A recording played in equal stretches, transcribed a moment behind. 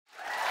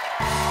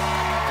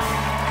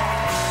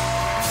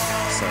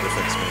side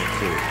effects may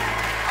include.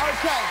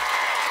 OK.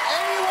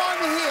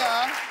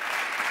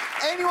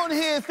 Anyone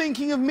here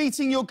thinking of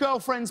meeting your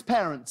girlfriend's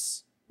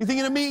parents? You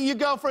thinking of meeting your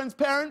girlfriend's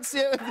parents?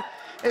 Yeah.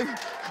 If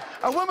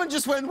a woman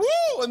just went,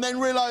 woo, and then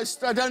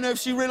realised, I don't know if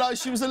she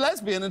realised she was a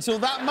lesbian until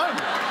that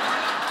moment.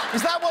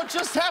 Is that what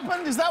just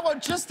happened? Is that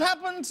what just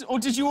happened? Or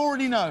did you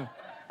already know?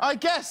 I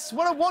guess.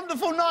 What a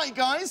wonderful night,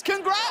 guys.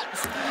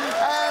 Congrats.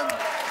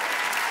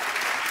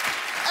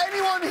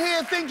 Anyone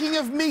here thinking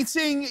of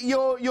meeting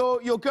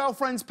your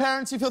girlfriend's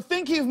parents? If you're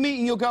thinking of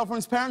meeting your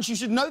girlfriend's parents, you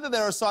should know that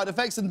there are side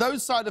effects, and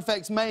those side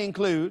effects may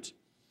include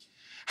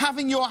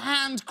having your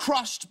hand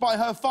crushed by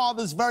her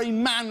father's very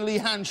manly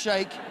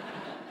handshake,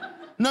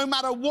 no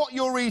matter what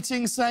you're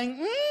eating,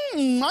 saying,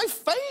 my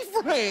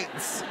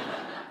favourite.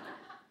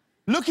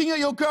 Looking at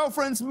your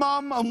girlfriend's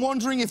mum and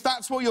wondering if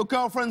that's what your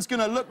girlfriend's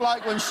going to look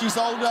like when she's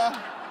older.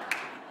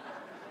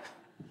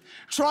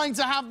 Trying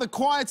to have the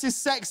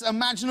quietest sex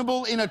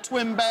imaginable in a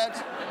twin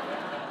bed.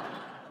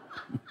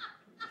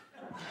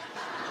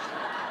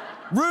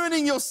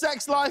 Ruining your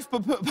sex life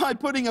by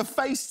putting a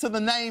face to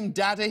the name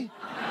Daddy.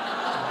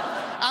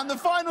 And the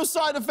final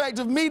side effect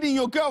of meeting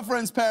your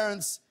girlfriend's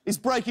parents is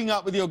breaking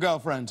up with your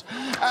girlfriend.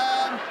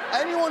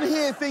 Anyone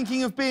here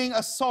thinking of being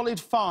a solid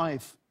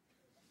 5?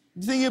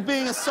 You thinking of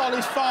being a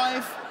solid 5?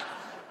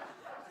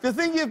 If you're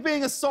thinking of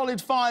being a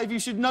solid 5, you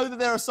should know that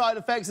there are side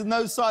effects, and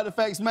those side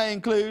effects may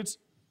include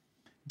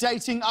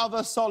dating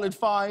other solid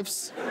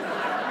 5s,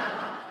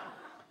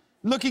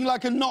 looking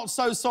like a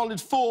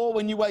not-so-solid 4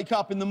 when you wake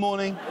up in the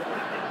morning,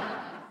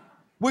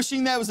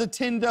 wishing there was a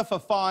Tinder for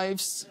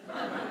 5s,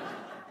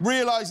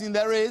 realising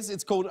there is,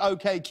 it's called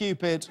OK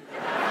Cupid.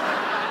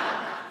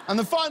 And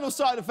the final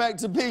side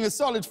effect of being a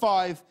solid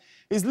 5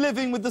 is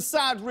living with the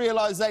sad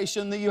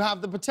realisation that you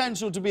have the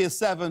potential to be a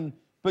 7,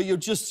 but you're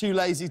just too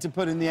lazy to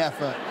put in the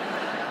effort.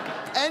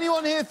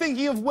 Anyone here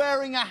thinking of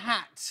wearing a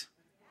hat?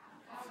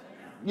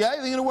 Yeah,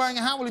 you're thinking of wearing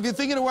a hat? Well, if you're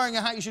thinking of wearing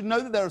a hat, you should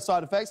know that there are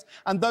side effects,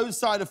 and those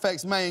side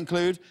effects may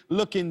include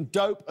looking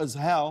dope as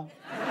hell,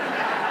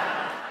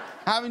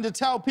 having to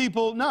tell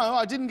people, no,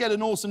 I didn't get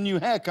an awesome new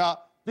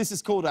haircut, this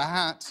is called a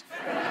hat,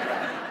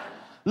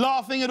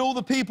 laughing at all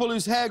the people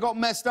whose hair got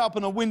messed up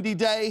on a windy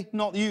day,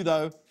 not you,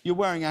 though, you're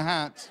wearing a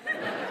hat,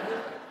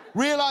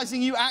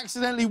 realising you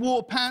accidentally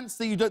wore pants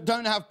that you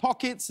don't have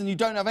pockets and you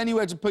don't have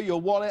anywhere to put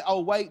your wallet. Oh,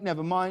 wait,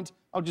 never mind,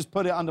 I'll just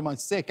put it under my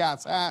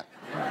sick-ass hat.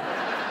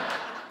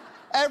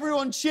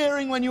 Everyone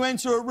cheering when you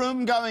enter a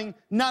room, going,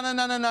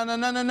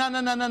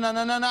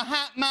 na-na-na-na-na-na-na-na-na-na-na-na-na,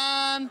 hat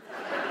man.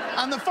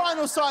 And the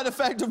final side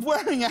effect of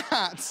wearing a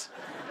hat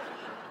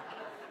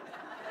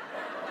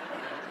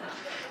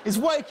is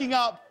waking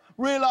up,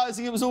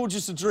 realising it was all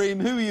just a dream.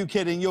 Who are you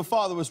kidding? Your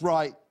father was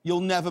right. You'll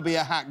never be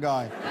a hat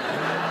guy.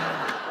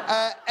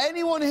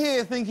 Anyone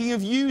here thinking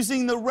of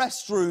using the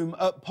restroom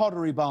at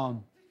Pottery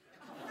Barn?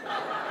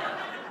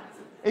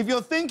 If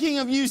you're thinking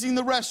of using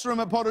the restroom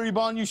at Pottery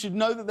Barn, you should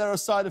know that there are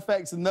side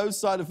effects, and those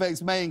side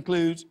effects may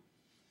include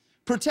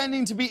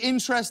pretending to be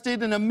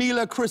interested in a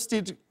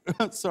Mila-crested...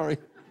 sorry.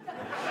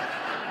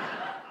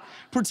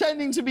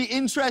 Pretending to be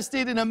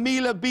interested in a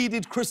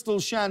Mila-beaded crystal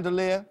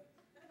chandelier.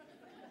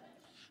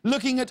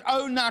 Looking at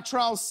au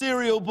natural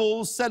cereal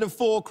balls, set of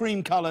 4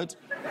 cream-coloured.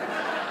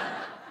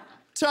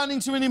 Turning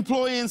to an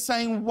employee and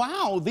saying,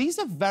 wow, these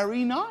are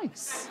very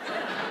nice.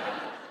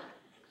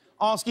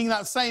 Asking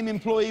that same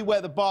employee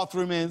where the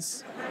bathroom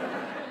is.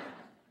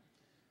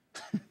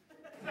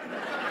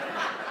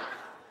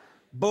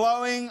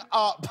 Blowing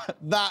up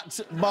that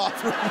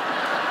bathroom.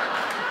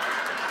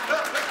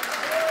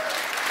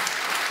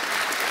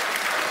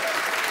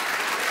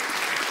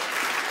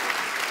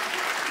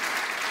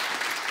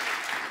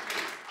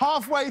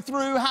 Halfway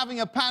through, having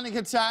a panic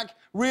attack,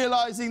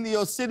 realising that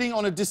you're sitting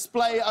on a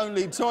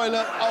display-only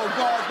toilet. Oh,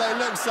 God, they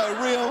look so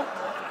real.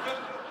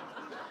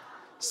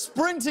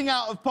 Sprinting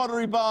out of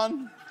Pottery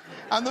Barn.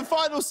 And the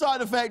final side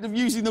effect of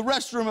using the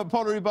restroom at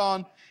Pottery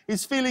Barn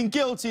is feeling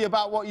guilty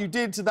about what you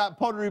did to that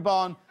Pottery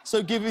Barn,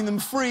 so giving them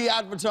free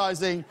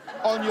advertising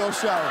on your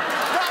show.